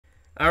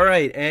All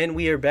right, and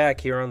we are back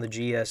here on the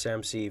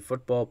GSMC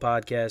Football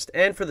Podcast.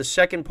 And for the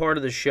second part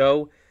of the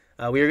show,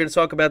 we are going to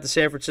talk about the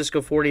San Francisco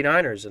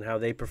 49ers and how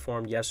they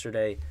performed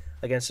yesterday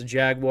against the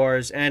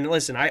Jaguars. And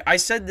listen, I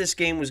said this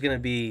game was going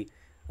to be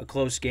a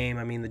close game.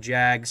 I mean, the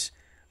Jags,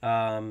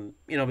 been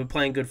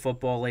playing good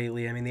football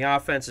lately. I mean, the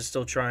offense is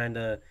still trying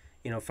to,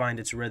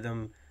 find its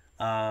rhythm.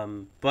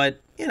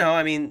 But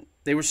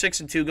they were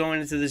 6-2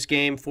 going into this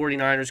game.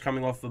 49ers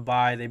coming off a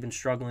bye. They've been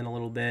struggling a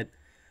little bit.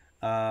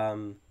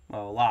 A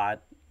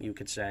lot, you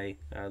could say,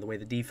 the way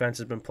the defense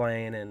has been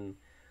playing and,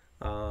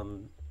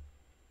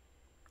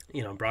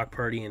 Brock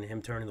Purdy and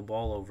him turning the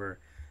ball over,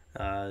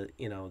 the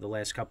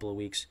last couple of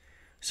weeks.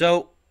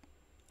 So,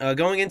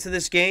 going into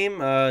this game, we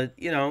were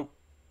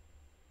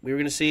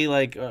going to see, the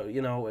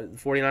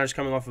 49ers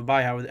coming off a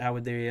bye, how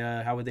would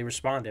they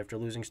respond after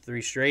losing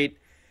 3 straight?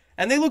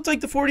 And they looked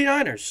like the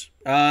 49ers.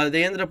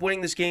 They ended up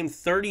winning this game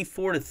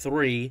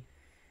 34-3.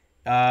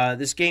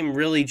 This game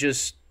really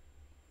just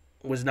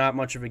was not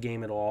much of a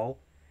game at all.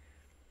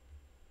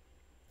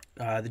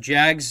 The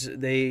Jags,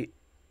 they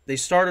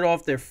started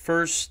off their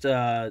first,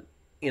 3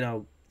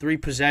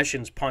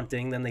 possessions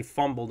punting. Then they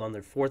fumbled on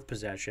their 4th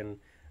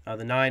possession.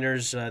 The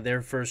Niners,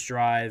 their first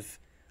drive,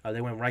 they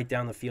went right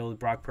down the field.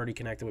 Brock Purdy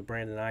connected with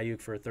Brandon Ayuk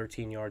for a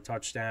 13-yard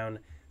touchdown.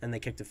 Then they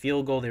kicked a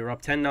field goal. They were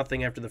up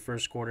 10-0 after the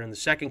first quarter. In the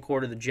second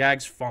quarter, the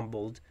Jags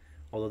fumbled,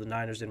 although the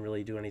Niners didn't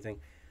really do anything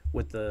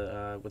with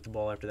the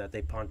ball after that.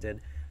 They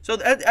punted. So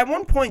at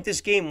one point,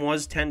 this game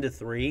was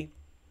 10-3.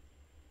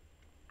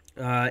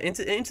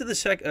 Into the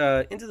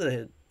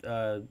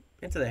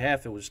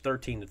half, it was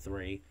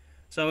 13-3.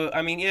 So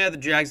the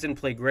Jags didn't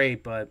play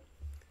great, but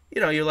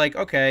you're like,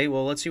 okay,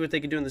 well, let's see what they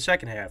can do in the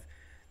second half.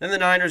 Then the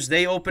Niners,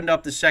 they opened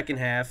up the second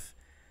half.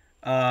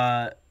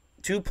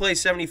 2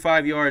 plays,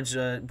 75 yards.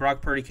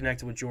 Brock Purdy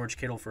connected with George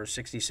Kittle for a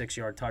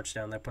 66-yard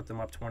touchdown that put them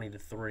up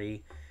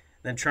 20-3.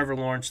 Then Trevor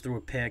Lawrence threw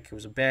a pick. It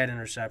was a bad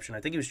interception. I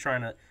think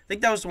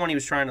that was the one he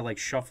was trying to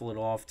shuffle it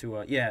off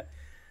to.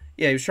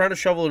 He was trying to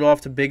shovel it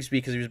off to Bigsby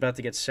because he was about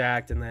to get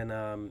sacked, and then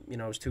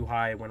it was too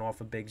high. It went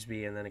off of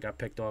Bigsby, and then it got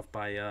picked off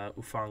by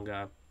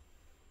Ufanga.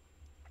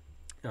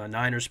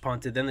 Niners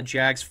punted. Then the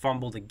Jags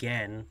fumbled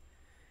again,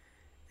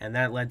 and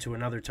that led to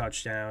another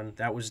touchdown.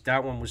 That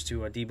one was to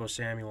Deebo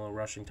Samuel, a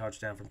rushing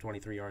touchdown from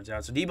 23 yards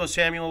out. So Deebo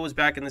Samuel was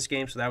back in this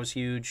game, so that was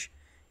huge,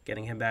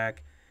 getting him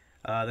back.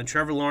 Then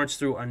Trevor Lawrence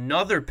threw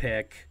another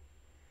pick,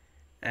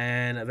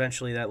 and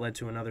eventually that led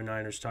to another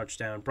Niners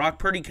touchdown. Brock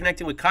Purdy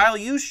connecting with Kyle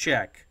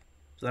Juszczyk.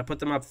 So that put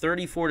them up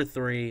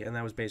 34-3, and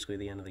that was basically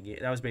the end of the game.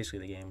 That was basically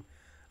the game.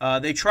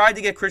 They tried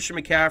to get Christian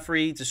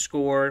McCaffrey to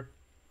score,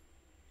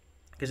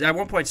 because at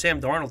one point Sam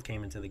Darnold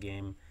came into the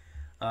game,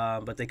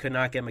 but they could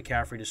not get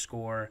McCaffrey to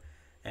score,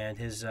 and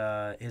his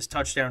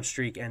touchdown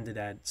streak ended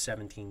at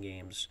 17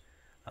 games.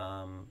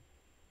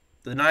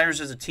 The Niners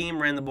as a team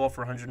ran the ball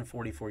for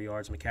 144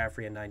 yards.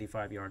 McCaffrey had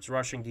 95 yards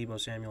rushing. Deebo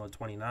Samuel had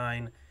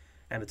 29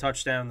 and a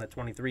touchdown, that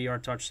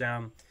 23-yard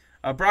touchdown.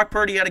 Brock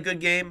Purdy had a good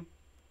game.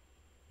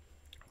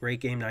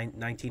 Great game,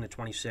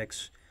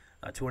 19-26,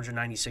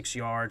 296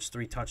 yards,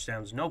 3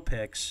 touchdowns, no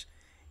picks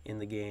in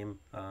the game.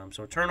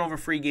 So a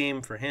turnover-free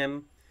game for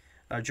him.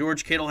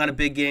 George Kittle had a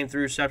big game,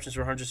 3 receptions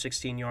for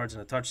 116 yards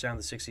and a touchdown.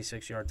 The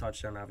 66-yard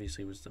touchdown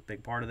obviously was the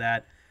big part of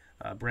that.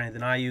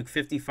 Brandon Ayuk,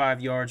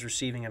 55 yards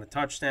receiving and a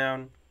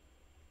touchdown.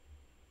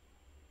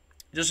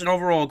 Just an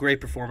overall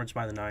great performance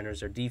by the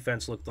Niners. Their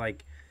defense looked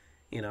like,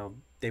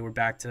 they were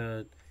back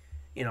to,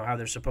 how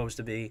they're supposed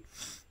to be,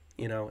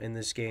 in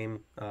this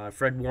game.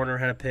 Fred Warner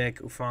had a pick.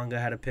 Ufanga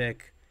had a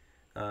pick.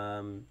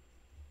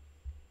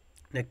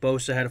 Nick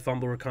Bosa had a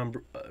fumble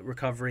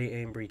recovery.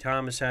 Ambry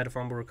Thomas had a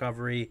fumble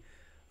recovery.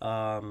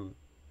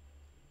 Javon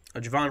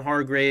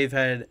Hargrave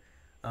had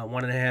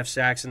 1.5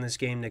 sacks in this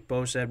game. Nick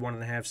Bosa had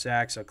 1.5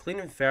 sacks.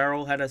 Cleveland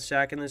Farrell had a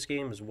sack in this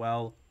game as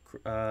well.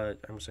 I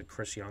almost said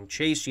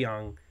Chase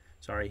Young.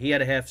 Sorry, he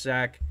had a half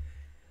sack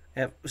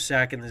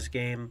in this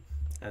game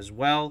as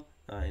well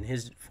in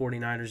his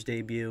 49ers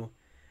debut.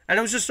 And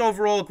it was just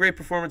overall a great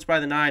performance by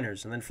the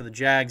Niners. And then for the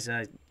Jags,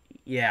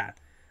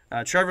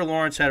 Trevor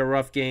Lawrence had a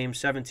rough game,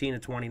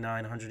 17-29,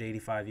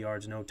 185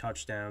 yards, no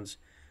touchdowns,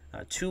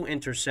 2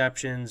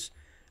 interceptions.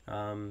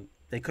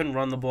 They couldn't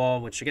run the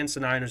ball, which against the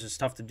Niners is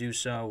tough to do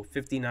so.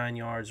 59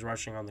 yards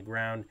rushing on the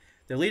ground.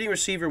 Their leading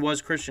receiver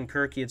was Christian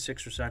Kirk. He had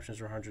 6 receptions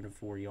for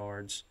 104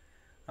 yards.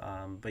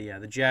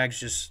 The Jags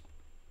just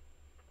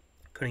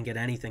couldn't get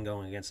anything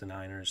going against the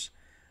Niners.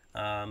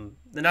 The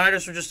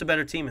Niners were just a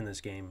better team in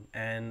this game,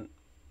 and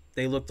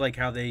they looked like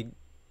how they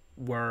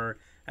were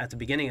at the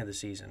beginning of the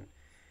season.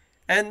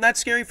 And that's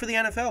scary for the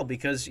NFL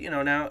because,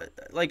 now,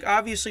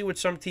 obviously with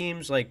some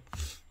teams,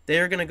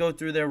 they're going to go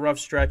through their rough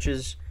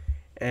stretches,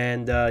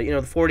 and, the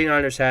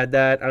 49ers had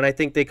that, and I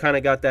think they kind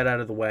of got that out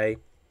of the way.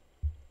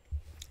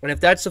 And if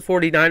that's the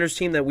 49ers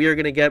team that we are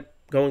going to get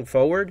going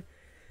forward,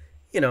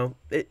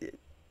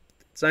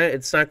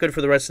 it's not good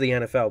for the rest of the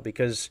NFL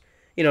because,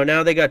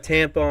 now they got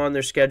Tampa on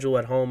their schedule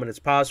at home, and it's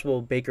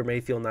possible Baker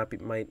Mayfield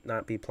might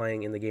not be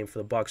playing in the game for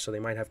the Bucs, so they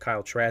might have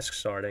Kyle Trask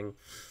starting.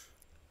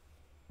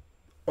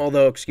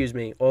 Although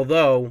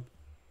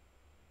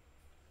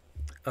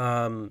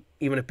Even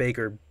if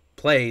Baker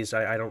plays,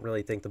 I don't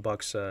really think the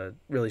Bucs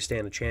really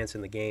stand a chance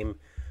in the game.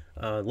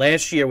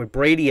 Last year with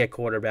Brady at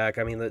quarterback,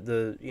 I mean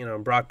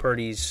Brock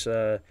Purdy's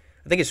I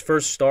think his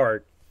first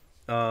start,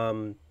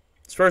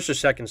 his first or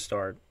second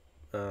start,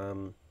 they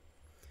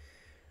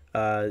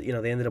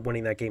ended up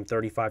winning that game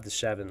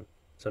 35-7.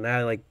 So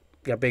now you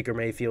got Baker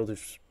Mayfield,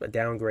 who's a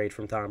downgrade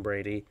from Tom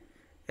Brady,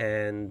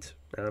 and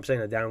I'm saying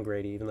a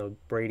downgrade even though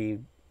Brady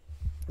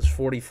was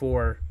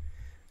 44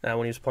 when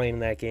he was playing in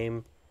that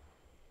game.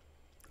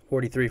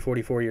 43,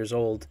 44 years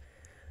old.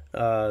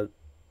 And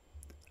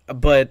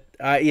now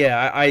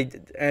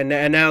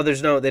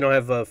they don't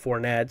have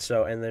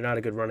Fournette, and they're not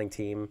a good running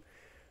team.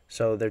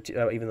 So they're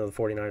even though the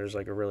 49ers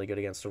are really good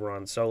against the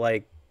run. So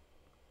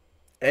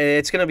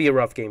it's going to be a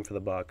rough game for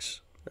the Bucs.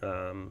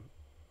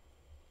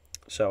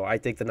 So I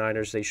think the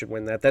Niners, they should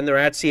win that. Then they're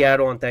at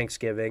Seattle on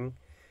Thanksgiving,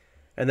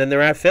 and then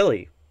they're at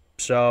Philly.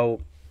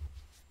 So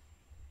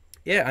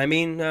yeah, I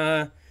mean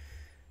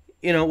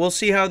we'll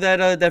see how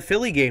that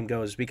Philly game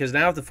goes, because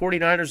now if the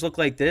 49ers look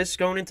like this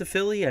going into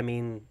Philly, I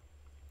mean,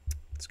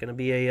 it's gonna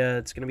be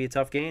a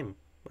tough game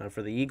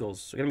for the Eagles.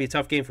 It's gonna be a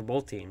tough game for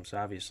both teams,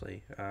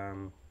 obviously.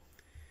 So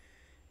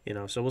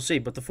we'll see.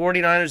 But the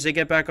 49ers, they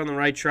get back on the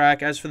right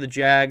track. As for the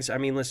Jags, I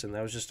mean, listen,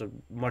 that was just a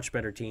much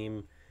better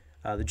team.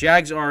 The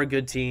Jags are a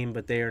good team,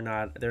 but they're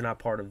not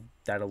part of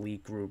that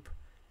elite group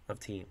of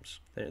teams.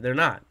 They're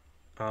not.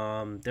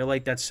 They're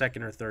like that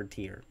second or third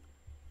tier.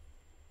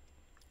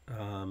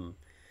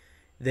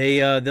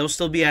 They'll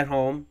still be at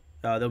home.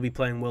 They'll be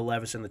playing Will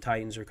Levis, and the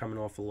Titans are coming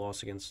off a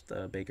loss against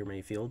Baker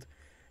Mayfield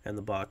and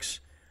the Bucs.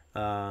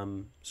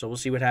 So we'll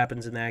see what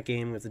happens in that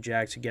game if the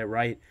Jags can get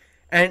right.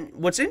 And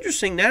what's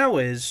interesting now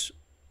is,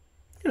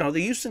 the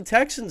Houston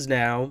Texans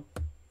now,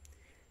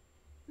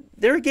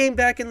 they're a game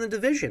back in the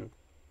division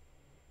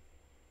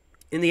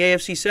in the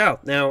AFC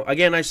South. Now,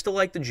 again, I still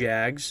like the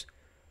Jags,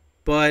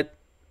 but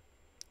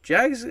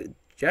Jags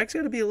got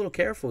to be a little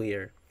careful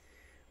here,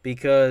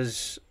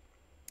 because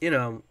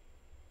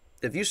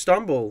if you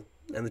stumble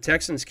and the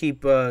Texans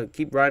keep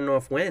riding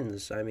off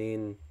wins, I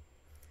mean,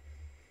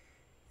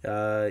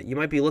 you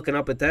might be looking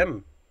up at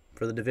them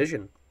for the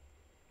division.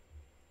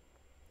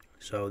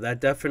 So that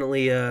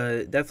definitely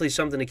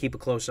something to keep a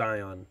close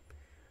eye on,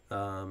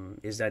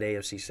 is that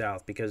AFC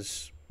South,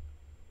 because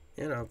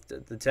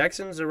the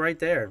Texans are right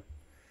there,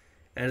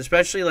 and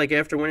especially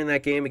after winning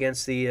that game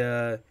against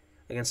the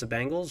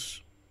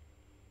Bengals.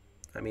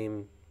 I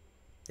mean,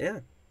 yeah.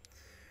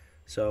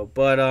 So,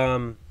 but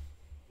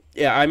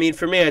yeah, I mean,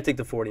 for me, I think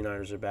the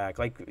 49ers are back.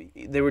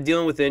 They were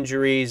dealing with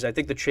injuries. I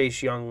think the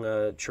Chase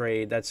Young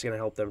trade, that's going to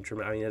help them.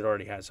 I mean, it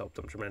already has helped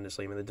them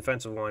tremendously. I mean, the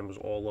defensive line was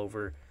all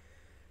over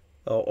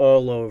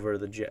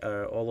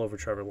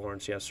Trevor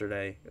Lawrence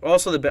yesterday.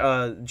 Also,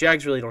 the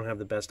Jags really don't have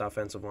the best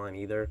offensive line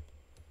either,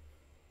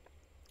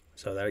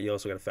 so that you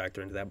also got to factor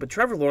into that. But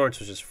Trevor Lawrence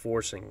was just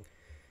forcing,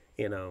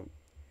 a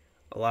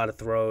lot of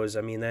throws.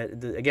 I mean,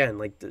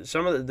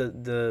 some of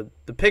the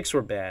picks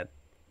were bad.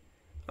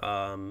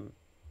 And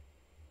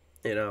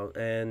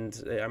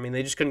I mean,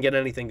 they just couldn't get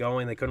anything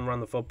going. They couldn't run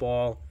the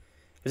football,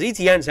 because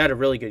ETN's had a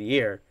really good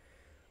year,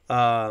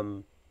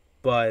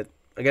 but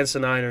against the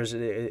Niners,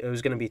 it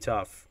was going to be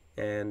tough.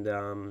 And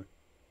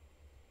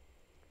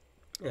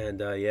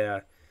yeah,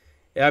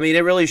 I mean,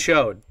 it really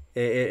showed.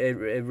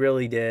 It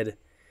really did.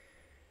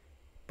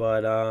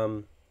 But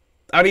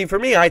I mean, for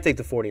me, I think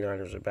the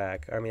 49ers are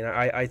back. I mean,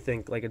 I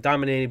think a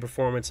dominating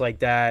performance like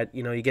that,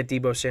 you get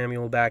Deebo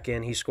Samuel back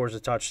in, he scores a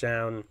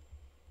touchdown.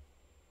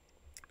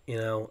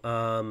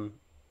 I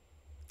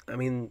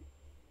mean,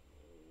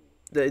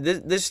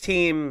 this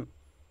team,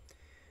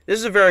 this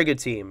is a very good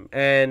team,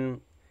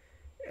 and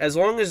as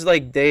long as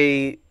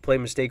they play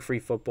mistake-free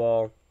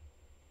football,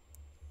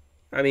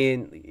 I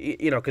mean,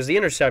 because the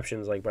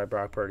interceptions by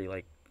Brock Purdy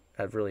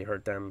have really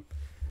hurt them.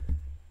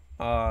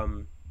 As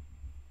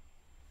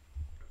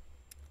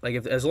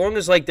long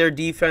as their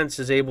defense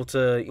is able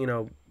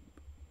to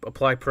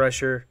apply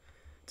pressure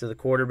to the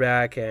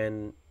quarterback,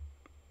 and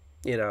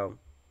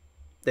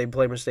they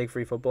play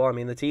mistake-free football, I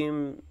mean, the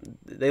team,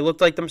 they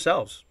looked like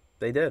themselves.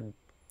 They did.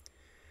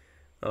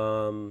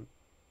 And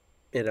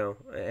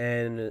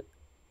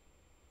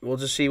we'll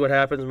just see what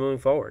happens moving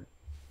forward,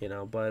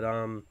 But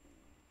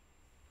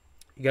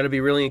you got to be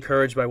really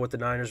encouraged by what the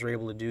Niners were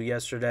able to do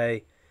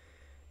yesterday,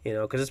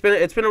 because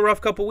it's been a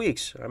rough couple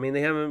weeks. I mean,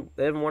 they haven't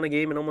won a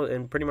game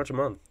in pretty much a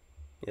month,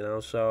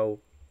 So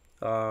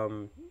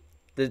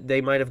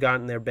they might have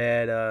gotten their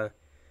bad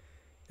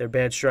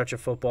stretch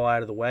of football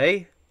out of the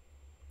way,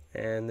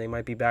 and they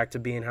might be back to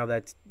being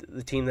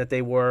the team that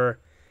they were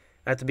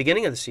at the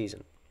beginning of the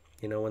season,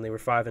 when they were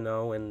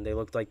 5-0 and they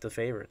looked like the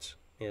favorites,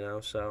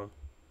 So.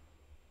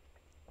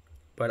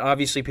 But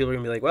obviously, people are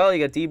going to be like, well,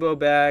 you got Deebo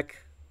back,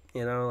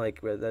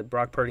 that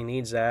Brock Purdy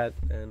needs that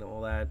and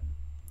all that.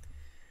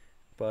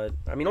 But,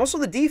 I mean, also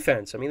the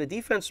defense. I mean, the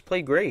defense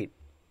played great.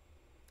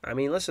 I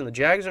mean, listen, the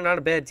Jags are not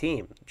a bad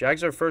team. The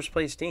Jags are a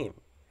first-place team.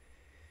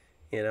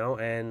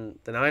 And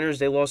the Niners,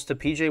 they lost to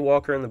P.J.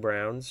 Walker and the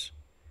Browns.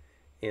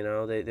 You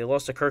know, they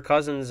lost to Kirk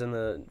Cousins and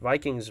the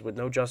Vikings with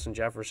no Justin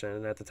Jefferson.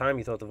 And at the time,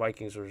 you thought the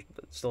Vikings were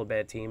still a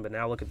bad team, but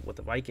now look at what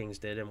the Vikings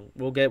did, and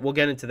we'll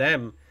get into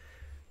them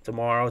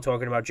tomorrow,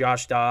 talking about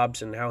Josh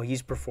Dobbs and how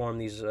he's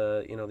performed these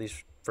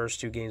these first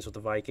two games with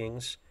the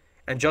Vikings,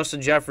 and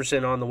Justin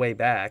Jefferson on the way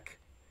back.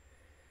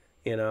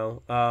 You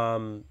know,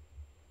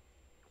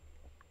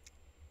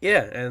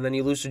 yeah, and then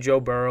you lose to Joe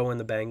Burrow and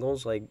the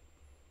Bengals. Like,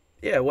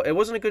 yeah, it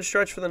wasn't a good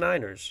stretch for the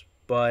Niners,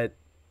 but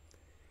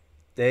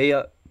they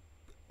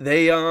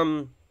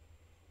played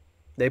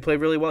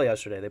really well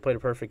yesterday. They played a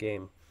perfect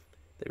game.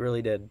 They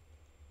really did.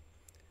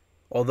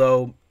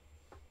 Although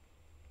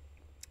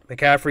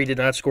McCaffrey did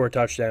not score a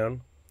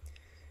touchdown,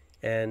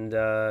 and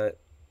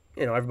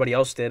everybody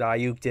else did.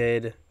 Ayuk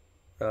did,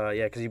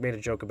 because he made a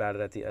joke about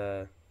it at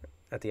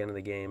the end of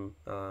the game.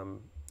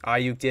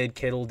 Ayuk did,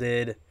 Kittle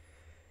did,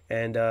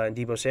 and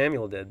Deebo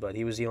Samuel did, but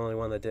he was the only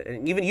one that did.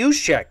 And even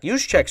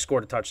Juszczyk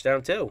scored a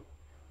touchdown too.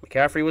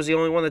 McCaffrey was the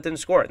only one that didn't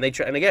score it. And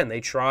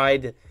they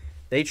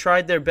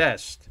tried their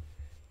best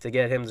to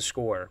get him to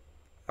score,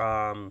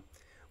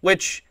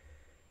 which,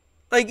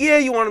 like, yeah,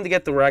 you want him to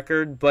get the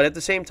record, but at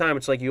the same time,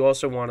 it's like you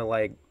also want to,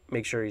 like,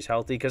 make sure he's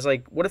healthy, because,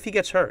 like, what if he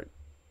gets hurt?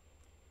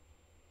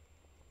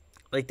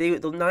 Like, the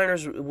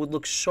Niners would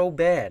look so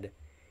bad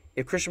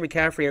if Christian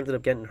McCaffrey ended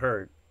up getting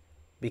hurt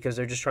because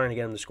they're just trying to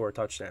get him to score a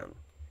touchdown.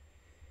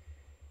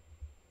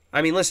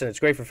 I mean, listen, it's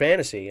great for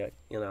fantasy,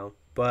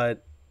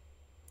 but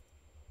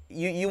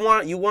you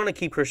want to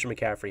keep Christian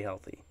McCaffrey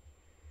healthy.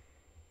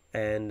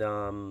 And,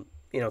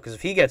 because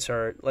if he gets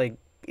hurt, like,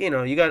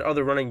 you got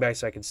other running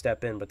backs that can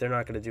step in, but they're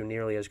not going to do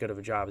nearly as good of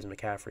a job as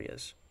McCaffrey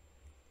is.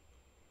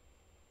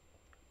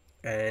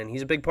 And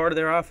he's a big part of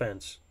their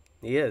offense.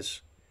 He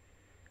is.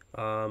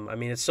 I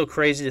mean, it's still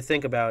crazy to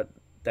think about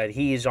that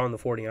he's on the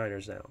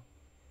 49ers now.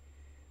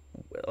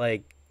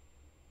 Like,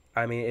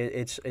 I mean,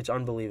 it's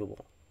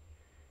unbelievable.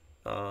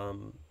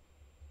 But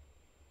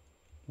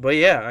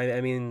yeah,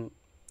 I mean,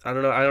 I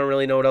don't know. I don't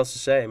really know what else to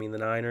say. I mean, the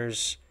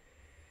Niners,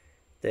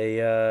 they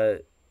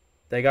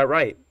got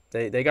right.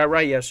 They got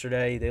right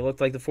yesterday. They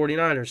looked like the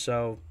 49ers,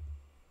 so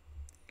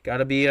got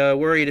to be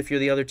worried if you're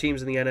the other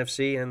teams in the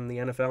NFC and the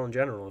NFL in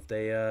general, if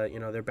they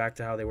they're back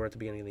to how they were at the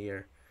beginning of the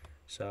year.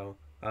 So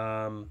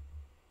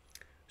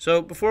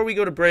before we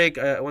go to break,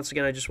 once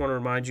again, I just want to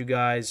remind you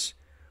guys,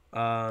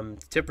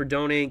 tip or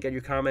donate, get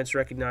your comments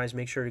recognized,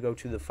 make sure to go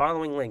to the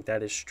following link.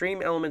 That is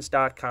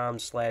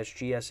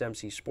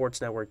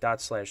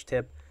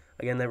streamelements.com/gsmcsportsnetwork./tip.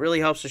 Again, that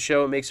really helps the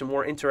show. It makes it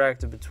more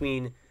interactive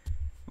between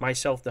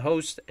myself, the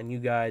host, and you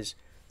guys,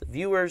 the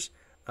viewers.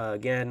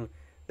 Again,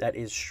 that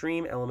is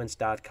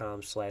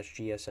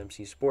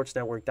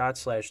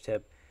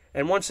streamelements.com/gsmcsportsnetwork./tip.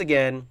 And once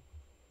again,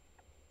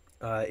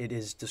 it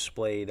is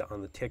displayed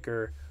on the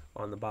ticker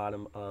on the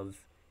bottom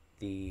of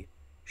the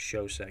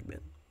show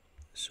segment.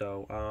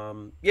 So,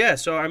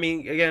 so, I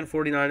mean, again,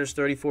 49ers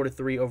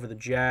 34-3 over the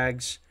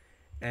Jags.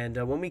 And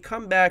when we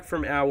come back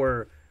from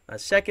our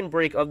second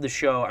break of the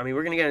show, I mean,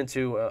 we're going to get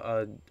into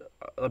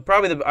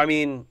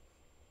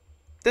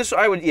this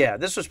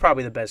was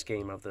probably the best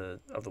game of the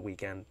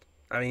weekend.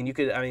 I mean,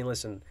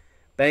 listen,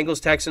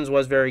 Bengals-Texans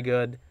was very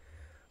good.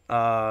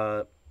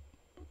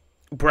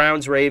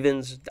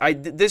 Browns-Ravens.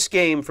 This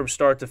game from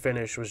start to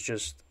finish was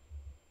just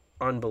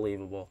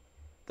unbelievable.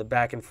 The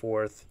back and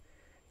forth.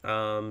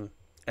 And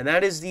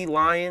that is the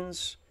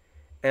Lions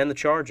and the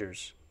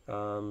Chargers.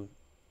 Like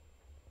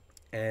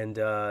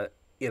I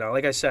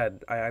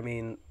said, I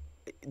mean,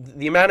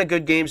 the amount of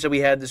good games that we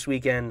had this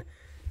weekend,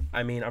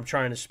 I mean, I'm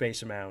trying to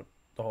space them out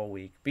the whole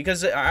week.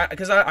 Because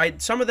I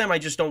some of them I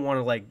just don't want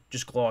to, like,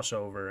 just gloss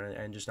over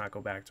and just not go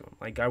back to them.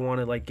 Like, I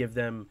want to, like, give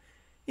them,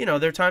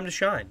 their time to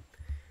shine.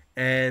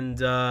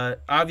 And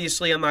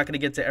obviously I'm not going to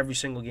get to every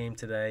single game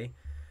today.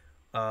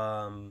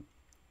 But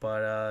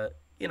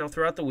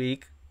throughout the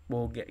week,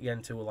 we'll get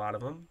into a lot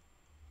of them.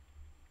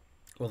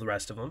 Well, the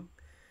rest of them.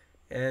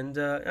 And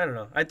I don't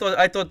know. I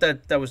thought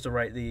that was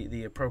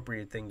the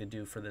appropriate thing to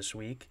do for this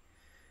week.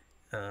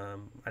 I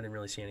didn't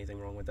really see anything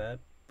wrong with that.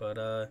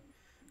 But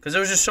because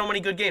there was just so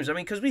many good games. I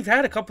mean, because we've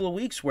had a couple of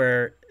weeks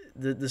where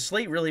the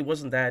slate really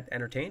wasn't that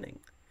entertaining.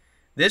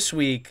 This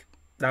week,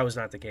 that was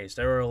not the case.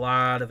 There were a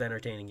lot of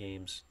entertaining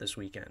games this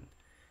weekend.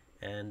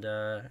 And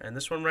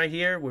this one right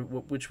here,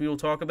 which we will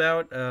talk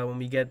about when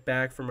we get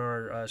back from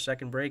our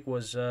second break,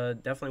 was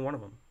definitely one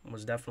of them.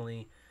 Was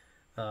definitely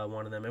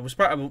one of them. It was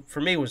probably, for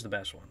me, it was the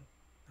best one.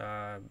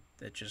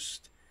 It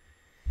just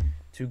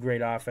two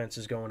great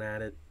offenses going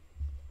at it.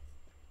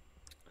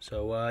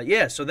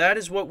 So so that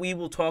is what we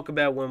will talk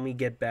about when we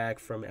get back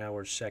from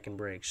our second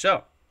break.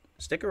 So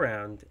stick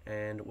around,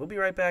 and we'll be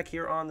right back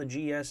here on the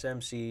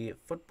GSMC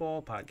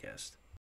Football Podcast.